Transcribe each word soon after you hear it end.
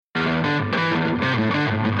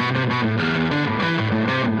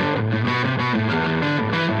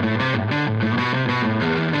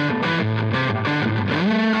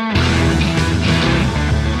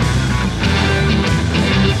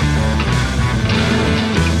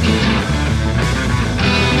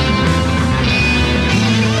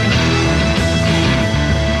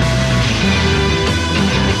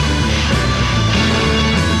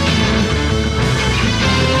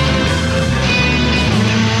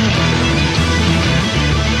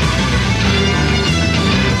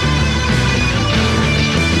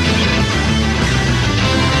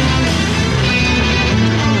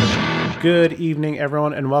evening,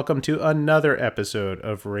 everyone, and welcome to another episode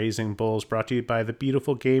of Raising Bulls, brought to you by the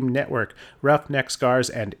Beautiful Game Network, Roughneck Scars,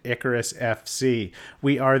 and Icarus FC.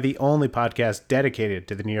 We are the only podcast dedicated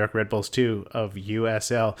to the New York Red Bulls 2 of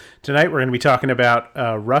USL. Tonight, we're going to be talking about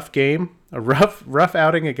a rough game, a rough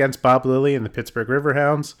outing against Bob Lilley and the Pittsburgh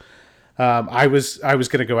Riverhounds. I was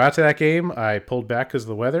going to go out to that game. I pulled back because of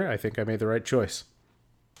the weather. I think I made the right choice.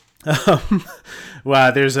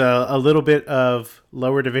 Wow, there's a little bit of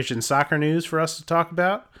lower division soccer news for us to talk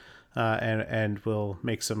about, and we'll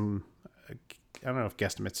make some, I don't know if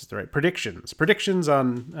guesstimates is the right, predictions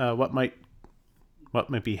on what might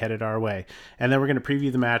be headed our way, and then we're going to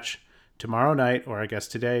preview the match tomorrow night, or I guess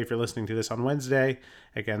today if you're listening to this on Wednesday,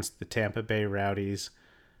 against the Tampa Bay Rowdies.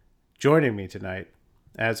 Joining me tonight,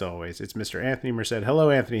 as always, it's Mr. Anthony Merced.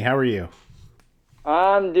 Hello, Anthony. How are you?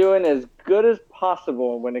 I'm doing as good as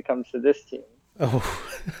possible when it comes to this team. Oh,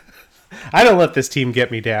 I don't let this team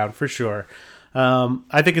get me down, for sure.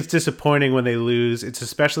 I think it's disappointing when they lose. It's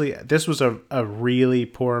especially, this was a really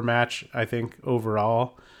poor match, I think,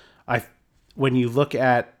 overall. When you look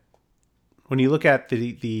at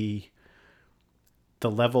the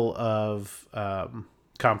level of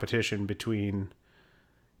competition between,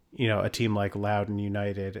 a team like Loudoun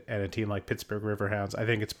United and a team like Pittsburgh Riverhounds, I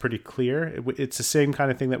think it's pretty clear. It's the same kind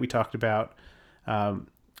of thing that we talked about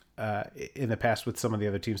in the past with some of the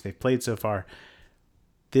other teams they've played so far.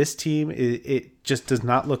 This team, it just does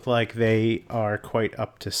not look like they are quite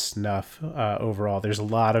up to snuff overall. There's a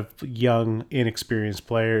lot of young, inexperienced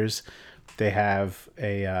players. They have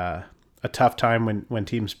a tough time when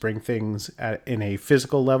teams bring things in a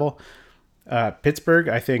physical level. Pittsburgh,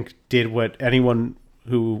 I think, did what anyone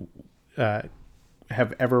who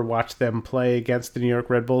have ever watched them play against the New York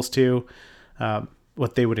Red Bulls too,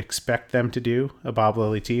 what they would expect them to do, a Bob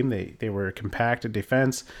Lilley team. They were compact in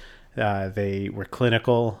defense. They were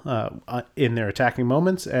clinical in their attacking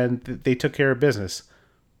moments, and they took care of business.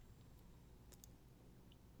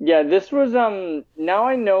 Yeah, this was now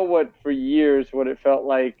I know what it felt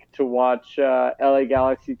like to watch LA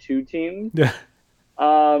Galaxy 2 teams.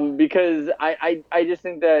 Because I just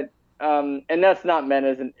think that and that's not meant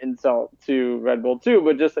as an insult to Red Bull 2,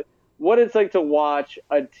 but just like what it's like to watch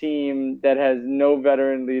a team that has no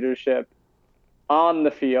veteran leadership on the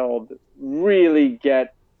field really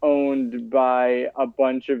get owned by a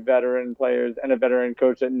bunch of veteran players and a veteran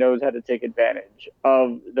coach that knows how to take advantage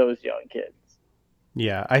of those young kids.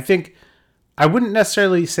 Yeah, I think I wouldn't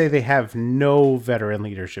necessarily say they have no veteran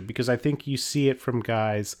leadership, because I think you see it from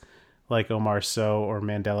guys like Omar Sow or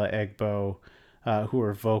Mandela Egbo, who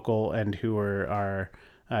are vocal and who are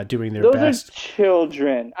doing their best. Those are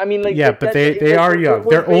children. I mean, like, yeah, but they are young.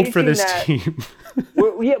 They're old for this team.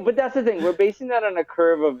 Yeah, but that's the thing. We're basing that on a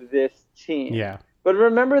curve of this team. Yeah. But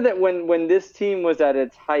remember that when this team was at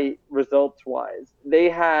its height, results-wise, they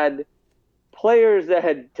had players that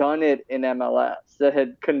had done it in MLS, that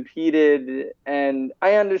had competed, and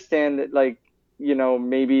I understand that, like,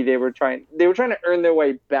 maybe they were trying to earn their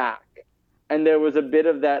way back, and there was a bit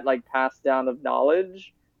of that, like, pass down of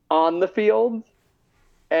knowledge on the field,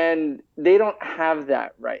 and they don't have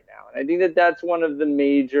that right now. And I think that that's one of the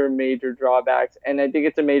major drawbacks, and I think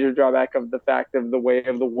it's a major drawback of the fact of the way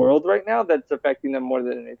of the world right now that's affecting them more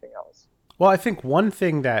than anything else. Well, I think one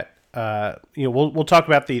thing that we'll talk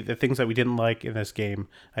about the things that we didn't like in this game.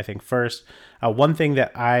 I think first, one thing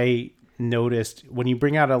that I noticed when you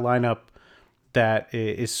bring out a lineup that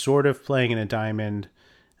is sort of playing in a diamond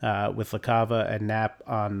with LaCava and Knapp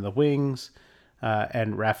on the wings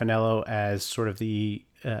and Raffanello as sort of the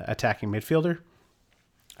attacking midfielder.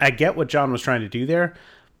 I get what John was trying to do there,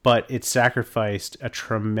 but it sacrificed a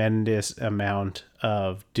tremendous amount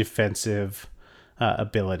of defensive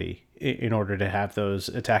ability in order to have those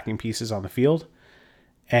attacking pieces on the field.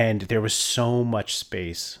 And there was so much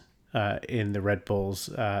space in the Red Bulls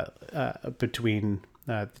between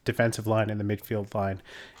the defensive line and the midfield line.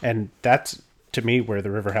 And that's, to me, where the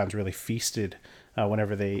Riverhounds really feasted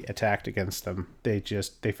whenever they attacked against them. They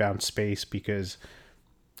found space because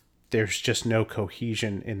there's just no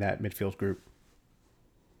cohesion in that midfield group.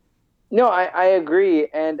 No, I agree.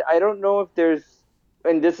 And I don't know if there's,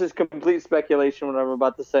 and this is complete speculation, what I'm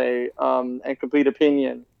about to say, and complete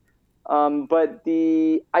opinion. But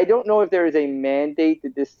I don't know if there is a mandate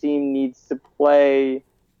that this team needs to play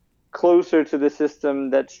closer to the system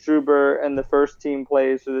that Struber and the first team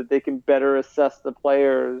plays so that they can better assess the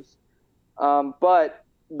players. But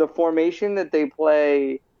the formation that they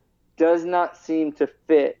play does not seem to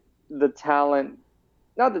fit the talent,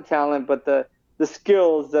 not the talent, but the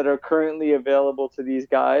skills that are currently available to these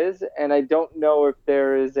guys. And I don't know if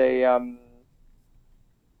there is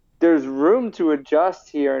there's room to adjust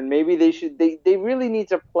here, and maybe they really need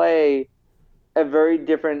to play a very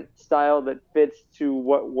different style that fits to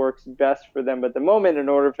what works best for them at the moment in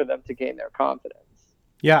order for them to gain their confidence.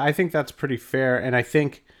 Yeah, I think that's pretty fair. And I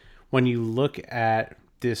think when you look at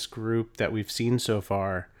this group that we've seen so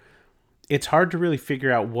far, it's hard to really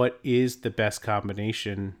figure out what is the best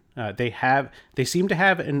combination. They seem to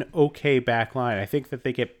have an okay back line. I think that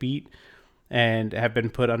they get beat and have been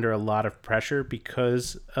put under a lot of pressure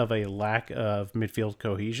because of a lack of midfield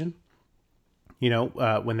cohesion.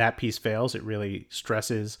 When that piece fails, it really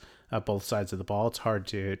stresses both sides of the ball. It's hard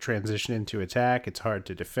to transition into attack. It's hard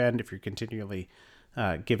to defend if you're continually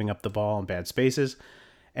giving up the ball in bad spaces.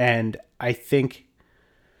 And I think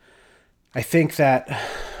that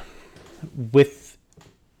with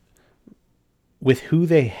who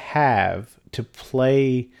they have to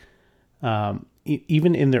play,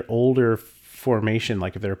 even in their older formation,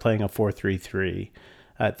 like if they're playing a 4-3-3,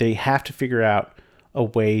 they have to figure out a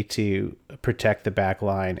way to protect the back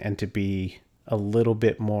line and to be a little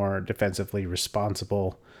bit more defensively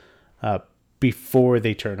responsible before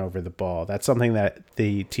they turn over the ball. That's something that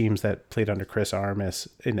the teams that played under Chris Armas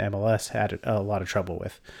in MLS had a lot of trouble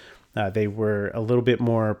with. They were a little bit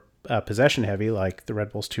more possession heavy, like the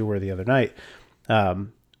Red Bulls 2 were the other night.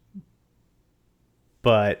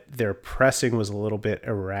 But their pressing was a little bit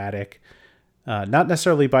erratic. Not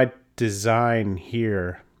necessarily by design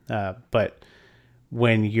here, but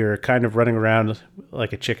when you're kind of running around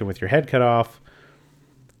like a chicken with your head cut off,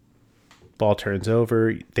 ball turns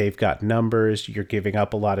over, they've got numbers, you're giving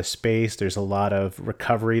up a lot of space, there's a lot of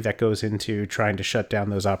recovery that goes into trying to shut down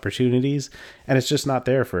those opportunities, and it's just not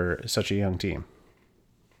there for such a young team.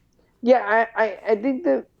 Yeah, I think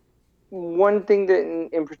that one thing that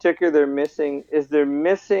in particular they're missing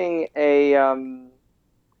a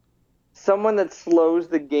someone that slows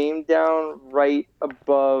the game down right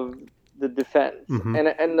above the defense. Mm-hmm.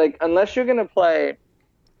 And like unless you're gonna play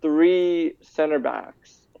three center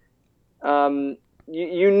backs,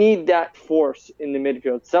 you need that force in the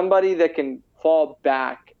midfield. Somebody that can fall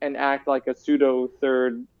back and act like a pseudo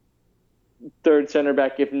third center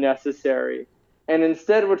back if necessary. And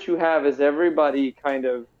instead what you have is everybody kind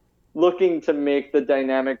of looking to make the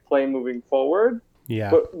dynamic play moving forward.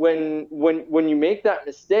 Yeah. But when you make that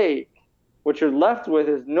mistake, what you're left with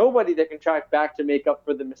is nobody that can track back to make up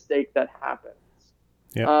for the mistake that happens.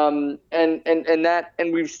 Yep.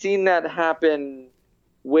 And we've seen that happen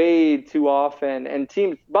way too often. And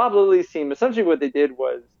Bob Lilly's team, essentially what they did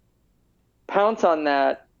was pounce on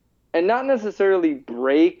that and not necessarily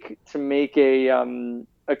break to make a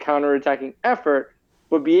counterattacking effort,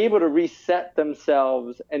 but be able to reset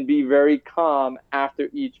themselves and be very calm after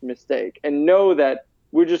each mistake and know that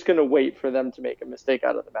we're just going to wait for them to make a mistake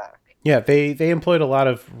out of the back. Yeah, they employed a lot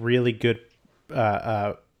of really good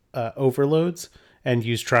overloads and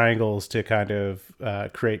used triangles to kind of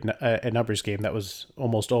create a numbers game that was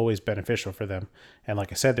almost always beneficial for them. And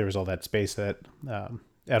like I said, there was all that space that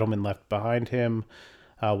Edelman left behind him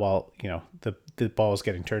while the ball was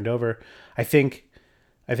getting turned over. I think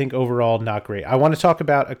overall not great. I want to talk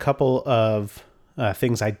about a couple of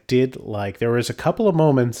things I did like. There was a couple of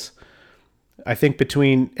moments, I think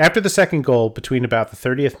after the second goal, between about the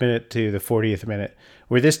 30th minute to the 40th minute,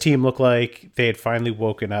 where this team looked like they had finally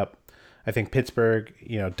woken up. I think Pittsburgh,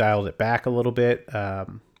 dialed it back a little bit,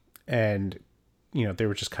 and they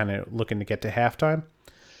were just kind of looking to get to halftime.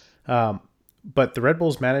 But the Red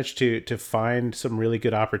Bulls managed to find some really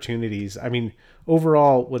good opportunities. I mean,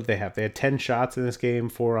 overall, what did they have? They had 10 shots in this game,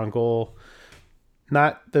 4 on goal.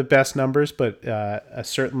 Not the best numbers, but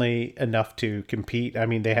certainly enough to compete. I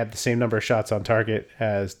mean, they had the same number of shots on target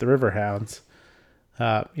as the Riverhounds.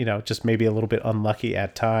 Just maybe a little bit unlucky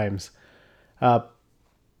at times.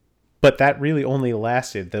 But that really only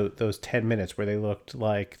lasted those 10 minutes where they looked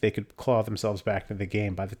like they could claw themselves back into the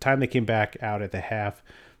game. By the time they came back out at the half,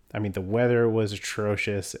 I mean, the weather was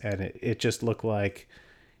atrocious, and it just looked like,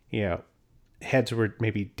 heads were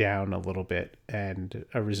maybe down a little bit, and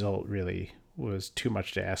a result really was too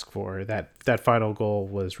much to ask for. That final goal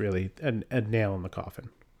was really a nail in the coffin.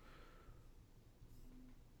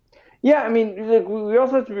 Yeah, I mean, we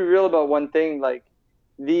also have to be real about one thing. Like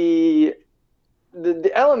the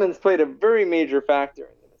elements played a very major factor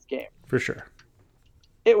in this game. For sure.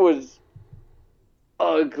 It was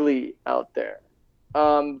ugly out there.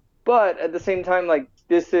 But at the same time, like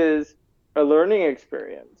this is a learning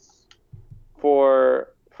experience for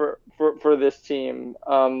this team.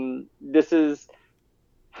 This is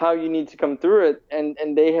how you need to come through it,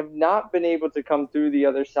 and they have not been able to come through the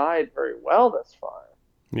other side very well thus far.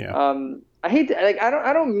 Yeah. I hate to, like,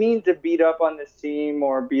 I don't mean to beat up on this team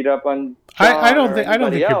or beat up on John or I don't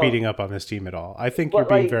anybody think you're else, beating up on this team at all. I think you're but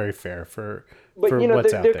being like, very fair but for you know,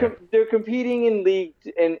 what's out there. they're competing in league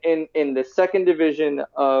in the second division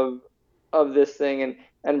of this thing,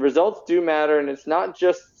 and results do matter, and it's not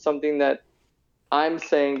just something that I'm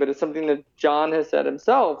saying, but it's something that John has said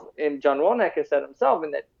himself, and John Wonek has said himself,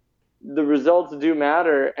 and that the results do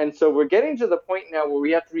matter. And so we're getting to the point now where we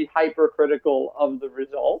have to be hypercritical of the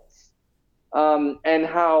results, and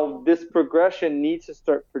how this progression needs to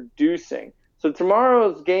start producing. So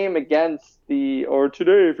tomorrow's game against or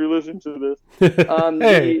today, if you listen to this,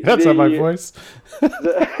 Hey, that's not my voice.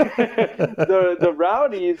 the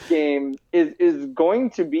Rowdies game is going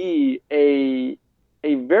to be a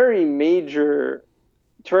very major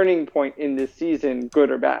turning point in this season,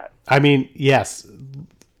 good or bad. I mean, yes,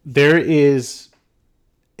 there is.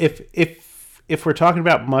 If we're talking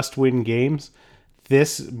about must-win games,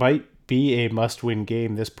 this might be a must-win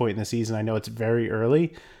game this point in the season. I know it's very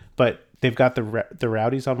early, but they've got the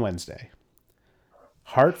Rowdies on Wednesday,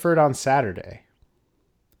 Hartford on Saturday.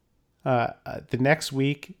 The next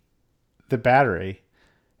week, the Battery,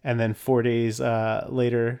 and then 4 days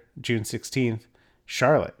later, June 16th,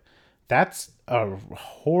 Charlotte. That's a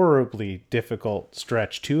horribly difficult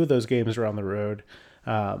stretch. Two of those games are on the road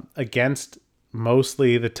against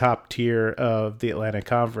mostly the top tier of the Atlantic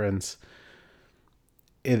Conference.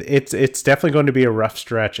 It's definitely going to be a rough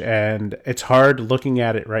stretch, and it's hard looking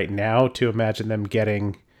at it right now to imagine them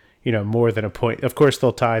getting, more than a point. Of course,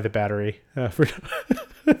 they'll tie the Battery.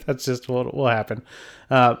 That's just what will happen.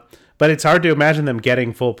 But it's hard to imagine them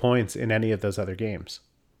getting full points in any of those other games.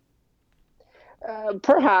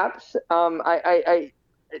 Perhaps. I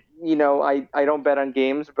don't bet on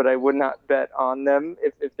games, but I would not bet on them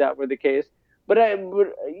if that were the case. But I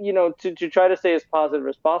would, to try to stay as positive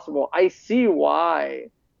as possible, I see why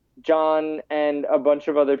John and a bunch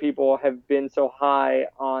of other people have been so high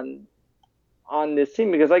on this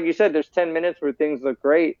team, because like you said, there's 10 minutes where things look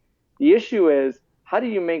great. The issue is, how do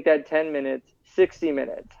you make that 10 minutes 60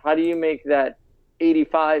 minutes? How do you make that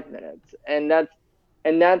 85 minutes? And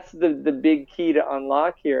that's the big key to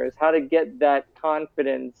unlock here, is how to get that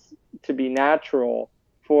confidence to be natural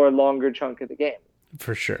for a longer chunk of the game.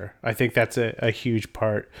 For sure. I think that's a huge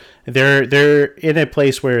part. They're in a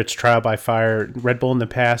place where it's trial by fire. Red Bull in the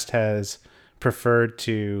past has preferred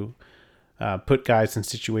to put guys in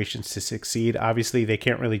situations to succeed. Obviously, they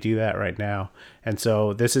can't really do that right now. And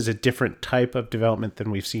so this is a different type of development than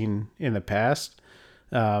we've seen in the past.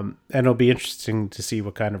 And it'll be interesting to see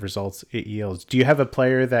what kind of results it yields. Do you have a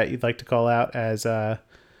player that you'd like to call out as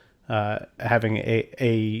having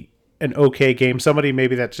an okay game? Somebody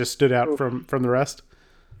maybe that just stood out from the rest?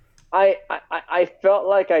 I felt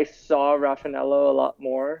like I saw Raffanello a lot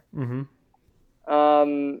more. Mm-hmm.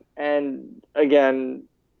 And again,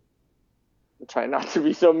 I'm trying not to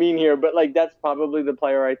be so mean here, but like, that's probably the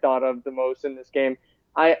player I thought of the most in this game.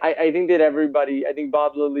 I think that I think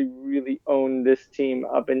Bob Lilly really owned this team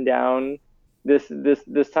up and down this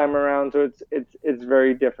time around. So it's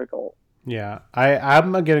very difficult. Yeah,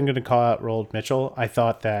 I'm again going to call out Roald Mitchell. I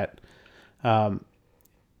thought that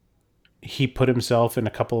he put himself in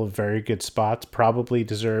a couple of very good spots. Probably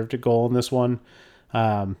deserved a goal in this one.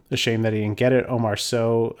 A shame that he didn't get it. Omar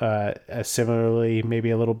Sow, similarly, maybe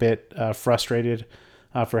a little bit frustrated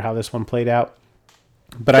for how this one played out.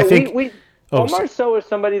 But so I think Omar Sow is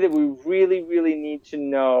somebody that we really, really need to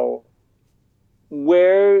know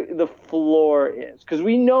where the floor is, because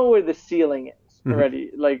we know where the ceiling is already.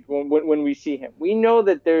 Mm-hmm. Like when we see him, we know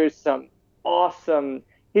that there's some awesome.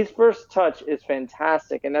 His first touch is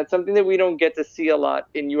fantastic, and that's something that we don't get to see a lot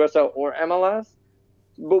in USL or MLS.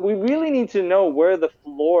 But we really need to know where the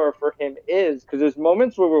floor for him is, because there's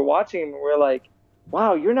moments where we're watching him and we're like,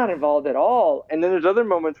 wow, you're not involved at all. And then there's other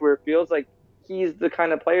moments where it feels like he's the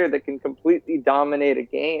kind of player that can completely dominate a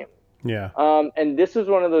game. Yeah. And this was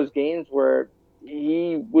one of those games where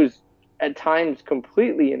he was at times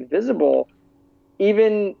completely invisible,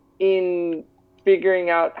 even in figuring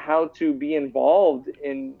out how to be involved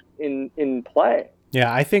in play.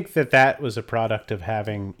 Yeah, I think that was a product of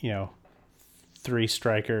having, three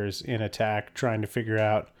strikers in attack trying to figure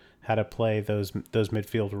out how to play those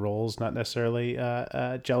midfield roles, not necessarily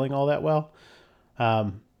gelling all that well.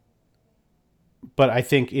 But I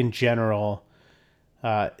think in general,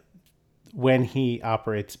 when he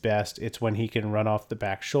operates best, it's when he can run off the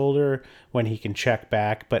back shoulder, when he can check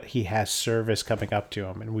back, but he has service coming up to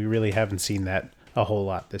him, and we really haven't seen that a whole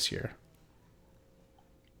lot this year.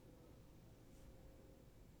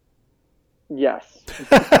 Yes.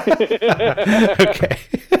 Okay.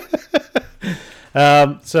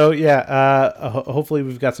 So yeah, hopefully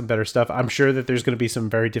we've got some better stuff. I'm sure that there's going to be some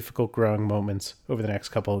very difficult growing moments over the next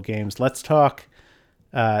couple of games. Let's talk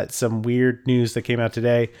some weird news that came out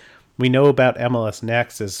today. We know about MLS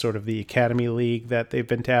Next as sort of the academy league that they've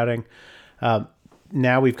been touting.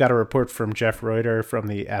 Now we've got a report from Jeff Reuter from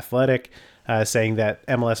The Athletic saying that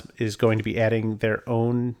MLS is going to be adding their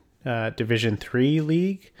own Division 3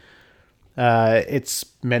 league. It's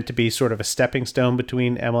meant to be sort of a stepping stone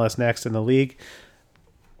between MLS Next and the league.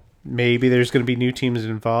 Maybe there's going to be new teams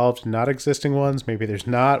involved, not existing ones. Maybe there's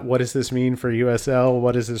not. What does this mean for USL?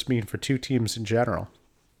 What does this mean for two teams in general?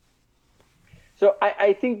 So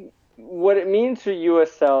I think what it means for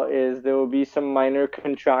USL is there will be some minor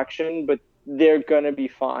contraction, but they're gonna be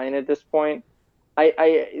fine at this point.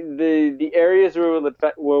 The areas where it will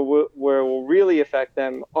affect, where it will really affect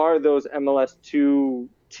them are those MLS two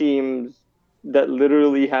teams that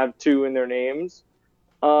literally have two in their names.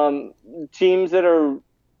 Um, Teams that are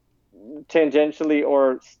tangentially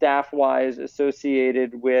or staff wise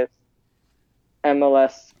associated with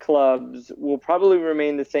MLS clubs will probably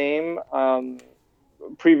remain the same.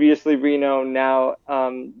 Previously Reno, now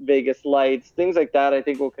Vegas Lights, things like that. I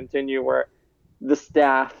think will continue where the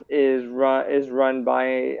staff is run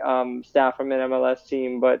by staff from an MLS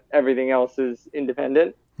team, but everything else is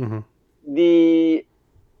independent. Mm-hmm. The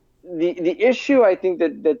the issue I think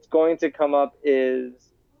that's going to come up is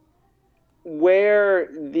where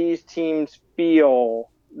these teams feel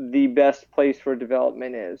the best place for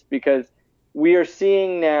development is, because we are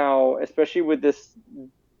seeing now, especially with this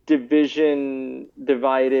division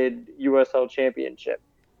divided USL championship,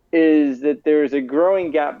 is that there's a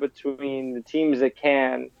growing gap between the teams that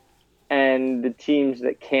can and the teams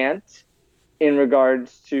that can't in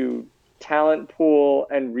regards to talent pool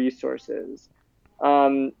and resources.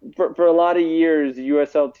 For a lot of years,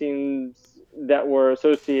 USL teams that were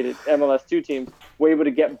associated, MLS2 teams, were able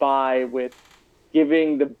to get by with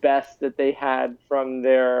giving the best that they had from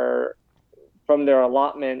their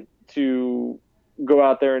allotment to go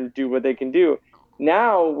out there and do what they can do.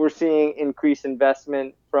 Now we're seeing increased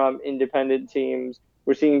investment from independent teams.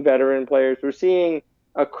 We're seeing veteran players. We're seeing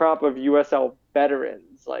a crop of USL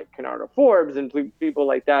veterans like Kenardo Forbes and people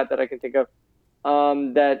like that I can think of,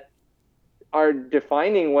 that are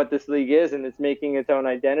defining what this league is, and it's making its own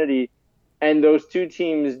identity. And those two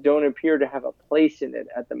teams don't appear to have a place in it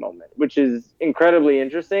at the moment, which is incredibly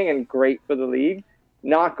interesting and great for the league.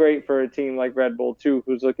 Not great for a team like Red Bull too,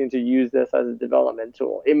 who's looking to use this as a development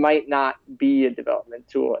tool. It might not be a development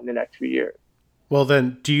tool in the next few years. Well,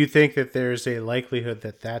 then, do you think that there's a likelihood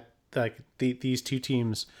that these two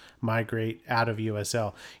teams migrate out of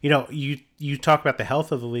USL? You know, you talk about the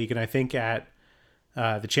health of the league, and I think at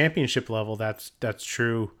the championship level, that's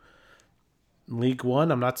true. League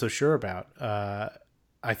One, I'm not so sure about.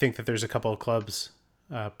 I think that there's a couple of clubs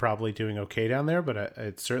probably doing okay down there, but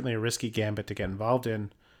it's certainly a risky gambit to get involved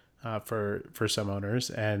in for some owners,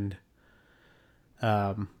 and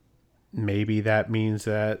maybe that means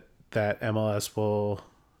that MLS will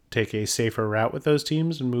take a safer route with those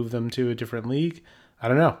teams and move them to a different league. I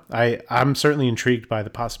don't know. I'm certainly intrigued by the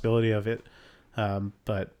possibility of it,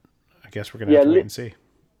 but I guess we're gonna have to wait and see.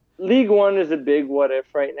 League One is a big what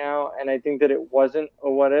if right now, and I think that it wasn't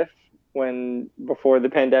a what if before the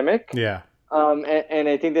pandemic. Yeah. And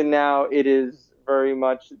I think that now it is very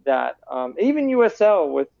much that. Even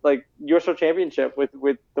USL with like USL Championship with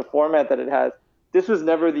the format that it has, this was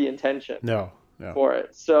never the intention. No. For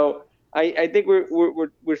it. So I think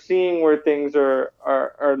we're seeing where things are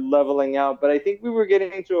leveling out, but I think we were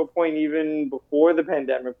getting to a point even before the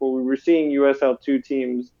pandemic where we were seeing USL2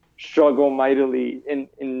 teams struggle mightily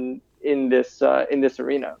in this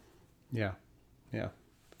arena. Yeah,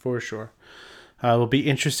 for sure. It'll be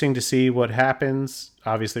interesting to see what happens.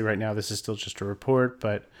 Obviously, right now this is still just a report,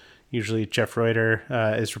 but usually Jeff Reuter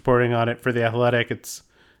is reporting on it for The Athletic. It's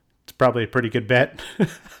probably a pretty good bet.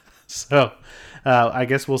 So I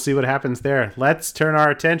guess we'll see what happens there. Let's turn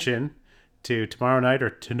our attention to tomorrow night, or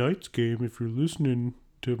tonight's game if you're listening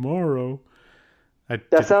tomorrow.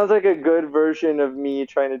 That sounds like a good version of me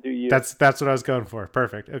trying to do you. That's what I was going for.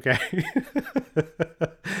 Perfect. Okay.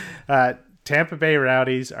 Tampa Bay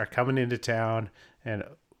Rowdies are coming into town, and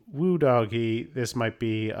woo doggy, this might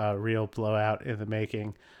be a real blowout in the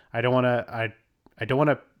making. I don't want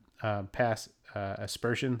to pass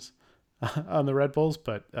aspersions on the Red Bulls,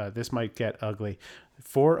 but this might get ugly.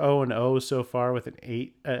 4-0-0 so far with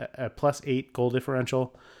a +8 goal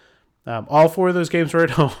differential. All four of those games were at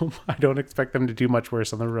home. I don't expect them to do much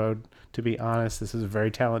worse on the road, to be honest. This is a very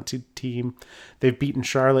talented team. They've beaten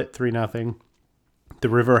Charlotte 3-0, the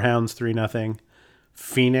Riverhounds 3-0,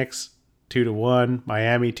 Phoenix 2-1,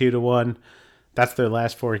 Miami 2-1. That's their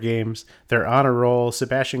last 4 games. They're on a roll.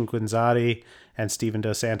 Sebastian Guinzotti and Steven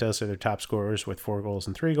Dos Santos are their top scorers with 4 goals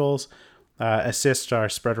and 3 goals. Assists are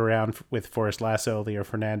spread around with Forrest Lasso, Leo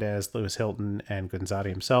Fernandez, Lewis Hilton, and Guinzotti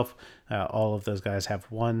himself. All of those guys have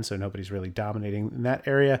 1, so nobody's really dominating in that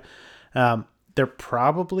area. They're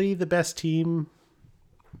probably the best team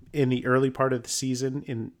in the early part of the season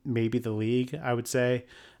in maybe the league, I would say.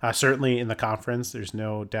 Certainly in the conference, there's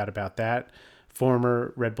no doubt about that.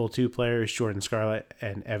 Former Red Bull 2 players, Jordan Scarlett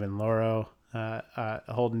and Evan Loro,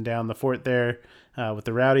 holding down the fort there with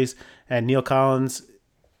the Rowdies. And Neil Collins,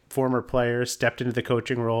 former player, stepped into the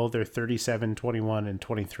coaching role. They're 37, 21, and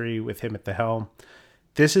 23 with him at the helm.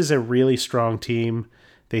 This is a really strong team.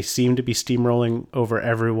 They seem to be steamrolling over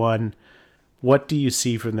everyone. What do you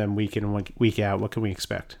see from them week in and week out? What can we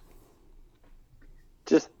expect?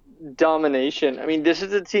 Just domination. I mean, this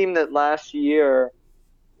is a team that last year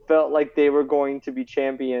felt like they were going to be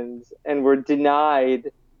champions and were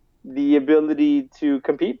denied the ability to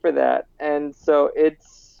compete for that. And so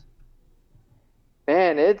it's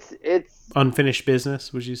unfinished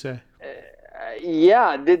business, would you say?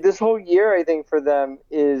 Yeah, this whole year I think for them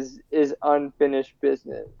is unfinished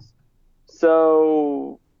business.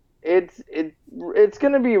 So it's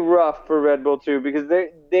going to be rough for Red Bull 2 because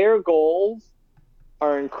their goals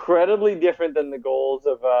are incredibly different than the goals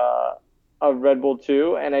of Red Bull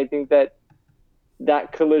 2, and I think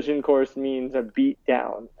that collision course means a beat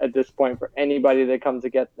down at this point for anybody that comes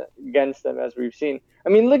against them, as we've seen. I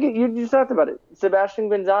mean, look at, you just talked about it, Sebastian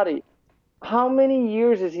Guinzotti. How many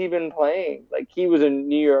years has he been playing? Like, he was a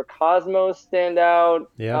New York Cosmos standout,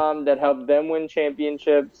 that helped them win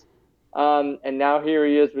championships, and now here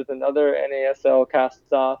he is with another NASL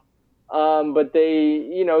cast-off. But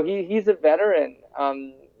he's a veteran.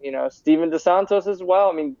 Steven Dos Santos as well.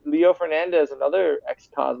 I mean, Leo Fernandez, another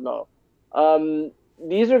ex-Cosmo.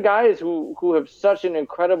 These are guys who have such an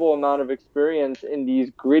incredible amount of experience in these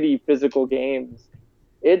gritty physical games.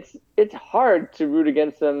 It's hard to root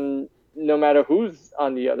against them no matter who's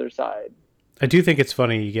on the other side. I do think it's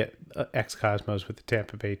funny you get ex-Cosmos with the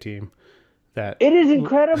Tampa Bay team. That it is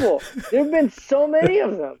incredible. There have been so many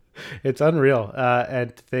of them. It's unreal.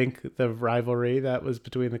 And to think the rivalry that was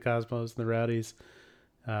between the Cosmos and the Rowdies,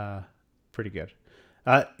 pretty good.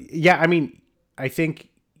 I mean, I think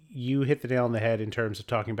you hit the nail on the head in terms of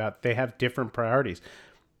talking about they have different priorities.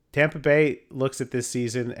 Tampa Bay looks at this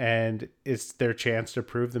season and it's their chance to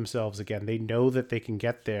prove themselves again. They know that they can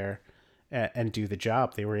get there and do the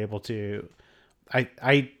job. They were able to.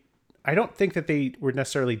 I don't think that they were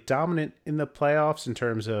necessarily dominant in the playoffs in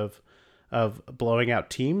terms of blowing out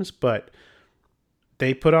teams, but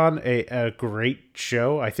they put on a great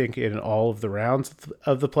show, I think, in all of the rounds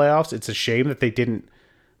of the playoffs. It's a shame that they didn't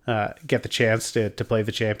get the chance to play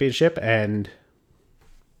the championship, and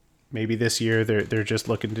maybe this year they're just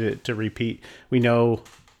looking to repeat. We know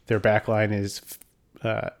their backline is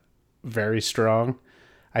very strong.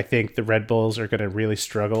 I think the Red Bulls are going to really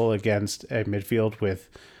struggle against a midfield with,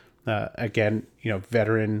 again,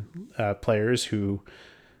 veteran players who,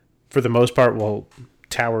 for the most part, will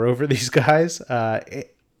tower over these guys. I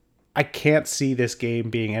can't see this game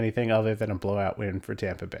being anything other than a blowout win for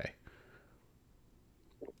Tampa Bay.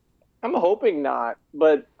 I'm hoping not,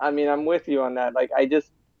 but I mean, I'm with you on that. Like,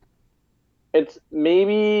 it's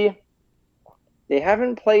maybe they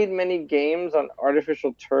haven't played many games on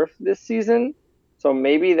artificial turf this season, so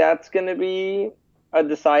maybe that's going to be a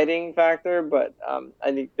deciding factor. But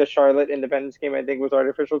I think the Charlotte Independence game, I think, was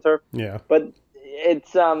artificial turf. Yeah, but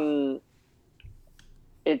it's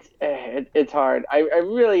hard. I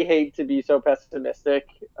really hate to be so pessimistic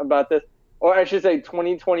about this. Or I should say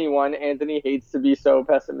 2021, Anthony hates to be so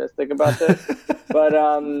pessimistic about this. But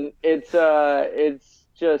it's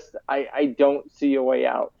just I don't see a way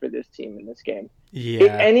out for this team in this game.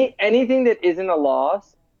 Yeah. Anything that isn't a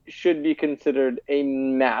loss should be considered a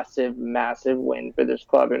massive, massive win for this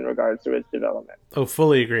club in regards to its development. Oh,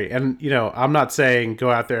 fully agree. And, I'm not saying go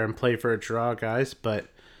out there and play for a draw, guys, but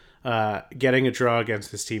getting a draw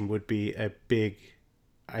against this team would be a big,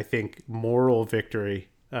 I think, moral victory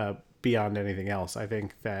beyond anything else. I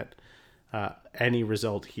think that any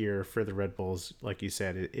result here for the Red Bulls, like you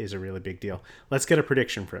said, is a really big deal. Let's get a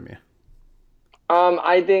prediction from you.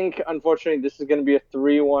 I think, unfortunately, this is going to be a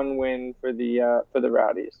 3-1 win for the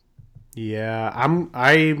Rowdies. Yeah, I'm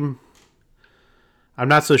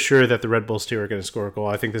not so sure that the Red Bulls too are going to score a goal.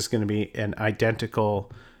 I think this is going to be an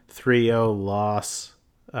identical 3-0 loss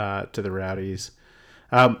to the Rowdies.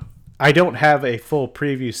 I don't have a full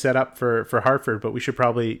preview set up for Hartford, but we should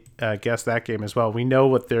probably guess that game as well. We know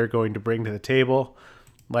what they're going to bring to the table.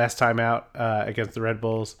 Last time out against the Red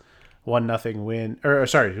Bulls, 1-0 win, or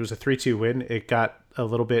sorry, it was a 3-2 win. It got a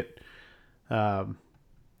little bit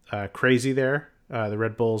crazy there. The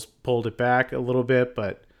Red Bulls pulled it back a little bit,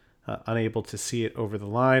 but unable to see it over the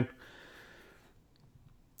line.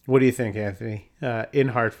 What do you think, Anthony? In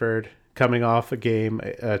Hartford, coming off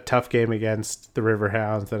a tough game against the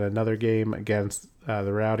Riverhounds and another game against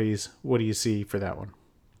the Rowdies. What do you see for that one?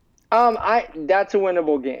 That's a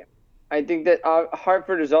winnable game. I think that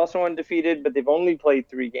Hartford is also undefeated, but they've only played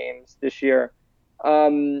 3 games this year.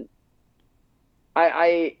 I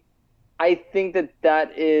think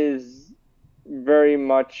that is very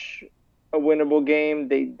much a winnable game.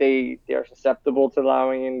 They are susceptible to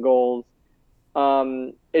allowing in goals.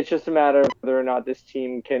 It's just a matter of whether or not this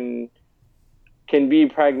team can be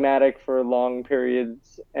pragmatic for long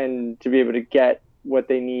periods and to be able to get what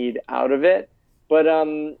they need out of it. But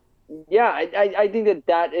yeah, I think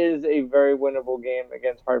that is a very winnable game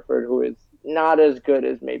against Hartford, who is not as good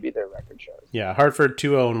as maybe their record shows. Yeah, Hartford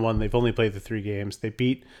 2-0-1. They've only played the 3 games. They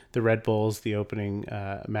beat the Red Bulls the opening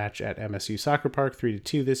match at MSU Soccer Park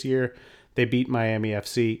 3-2 this year. They beat Miami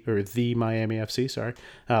FC, or the Miami FC, sorry,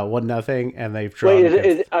 1-0, and they've drawn.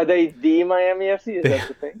 Wait, are they the Miami FC? Is that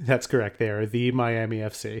the thing? That's correct. They are the Miami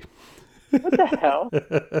FC. What the hell?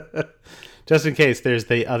 Just in case there's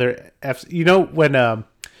the other FC. You know,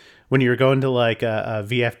 when you were going to like a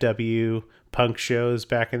VFW punk shows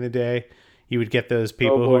back in the day, you would get those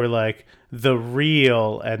people who were like the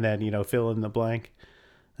real, and then, you know, fill in the blank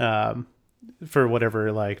for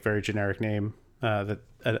whatever like very generic name that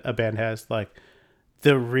a band has, like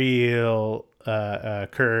the real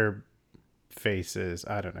Curb Faces.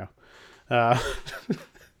 I don't know. I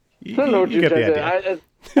don't know what you're trying to say.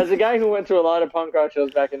 As a guy who went to a lot of punk rock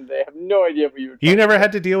shows back in the day, I have no idea what you were talking You never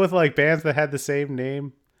had to deal with like bands that had the same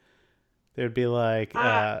name? There'd be like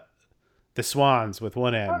the Swans with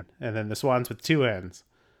 1 N, and then the Swans with 2 N's.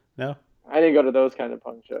 No, I didn't go to those kind of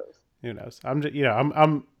punk shows. Who knows?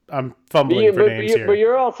 I'm fumbling for names here. But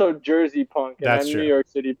you're also Jersey punk, and That's I'm true. New York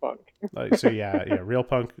City punk. So yeah, real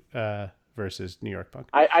punk versus New York punk.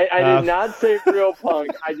 I did not say real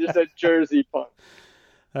punk. I just said Jersey punk.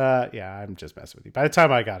 Yeah, I'm just messing with you. By the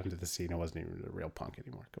time I got into the scene, I wasn't even a real punk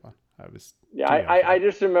anymore. Come on, I was. Yeah, I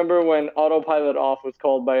just remember when Autopilot Off was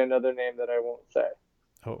called by another name that I won't say.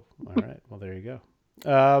 Oh, all right. Well, there you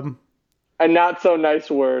go. A not so nice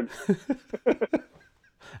word.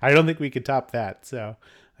 I don't think we could top that. So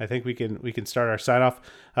I think we can start our sign off.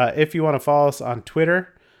 If you want to follow us on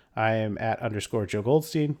Twitter, I am at _Joe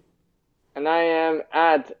Goldstein. And I am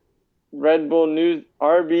at Red Bull News,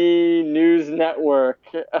 RB News Network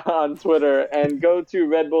on Twitter. And go to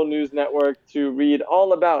Red Bull News Network to read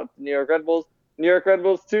all about the New York Red Bulls, New York Red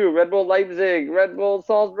Bulls 2, Red Bull Leipzig, Red Bull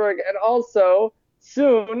Salzburg, and also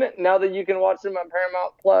soon, now that you can watch them on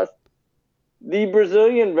Paramount Plus, the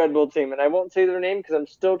Brazilian Red Bull team. And I won't say their name because I'm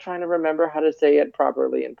still trying to remember how to say it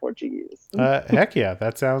properly in Portuguese. Heck yeah,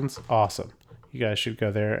 that sounds awesome. You guys should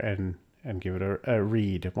go there and give it a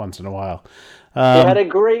read once in a while. They had a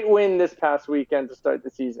great win this past weekend to start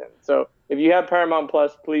the season. So if you have Paramount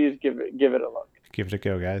Plus, please give it a look. Give it a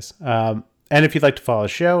go, guys. And if you'd like to follow the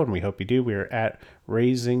show, and we hope you do, we are at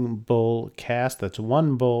Raising Bull Cast. That's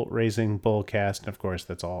one bull, Raising Bull Cast. And of course,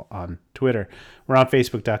 that's all on Twitter. We're on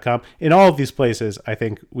Facebook.com. In all of these places, I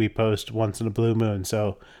think we post once in a blue moon.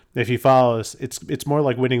 So if you follow us, it's more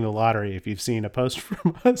like winning the lottery if you've seen a post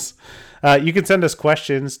from us. You can send us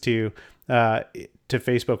questions to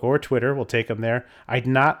Facebook or Twitter. We'll take them there.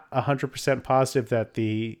 I'm not 100% positive that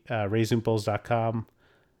the RaisingBulls.com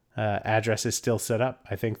address is still set up.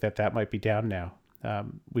 I think that might be down now.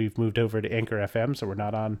 We've moved over to Anchor FM, so we're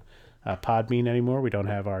not on Podbean anymore. We don't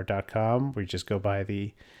have our .com. We just go by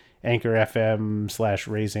the Anchor FM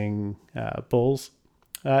 /Raising Bulls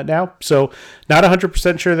now. So not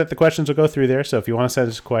 100% sure that the questions will go through there. So if you want to send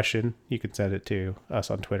us a question, you can send it to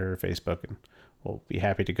us on Twitter or Facebook, and we'll be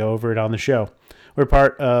happy to go over it on the show. We're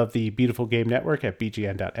part of the Beautiful Game Network at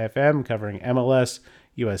bgn.fm, covering MLS,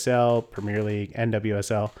 USL, Premier League,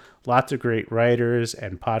 NWSL. Lots of great writers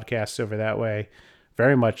and podcasts over that way.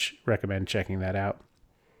 Very much recommend checking that out.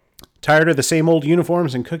 Tired of the same old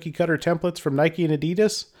uniforms and cookie cutter templates from Nike and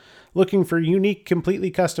Adidas? Looking for unique,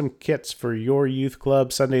 completely custom kits for your youth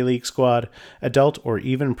club, Sunday league squad, adult, or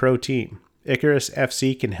even pro team? Icarus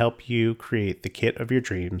FC can help you create the kit of your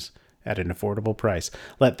dreams at an affordable price.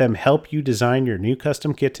 Let them help you design your new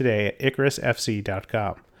custom kit today at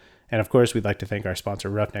IcarusFC.com. And of course, we'd like to thank our sponsor,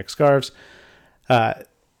 Roughneck Scarves.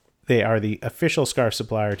 They are the official scarf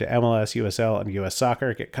supplier to MLS, USL, and US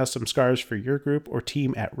Soccer. Get custom scarves for your group or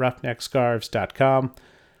team at roughneckscarves.com.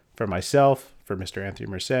 For myself, for Mr. Anthony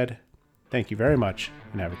Merced, thank you very much,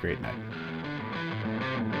 and have a great night.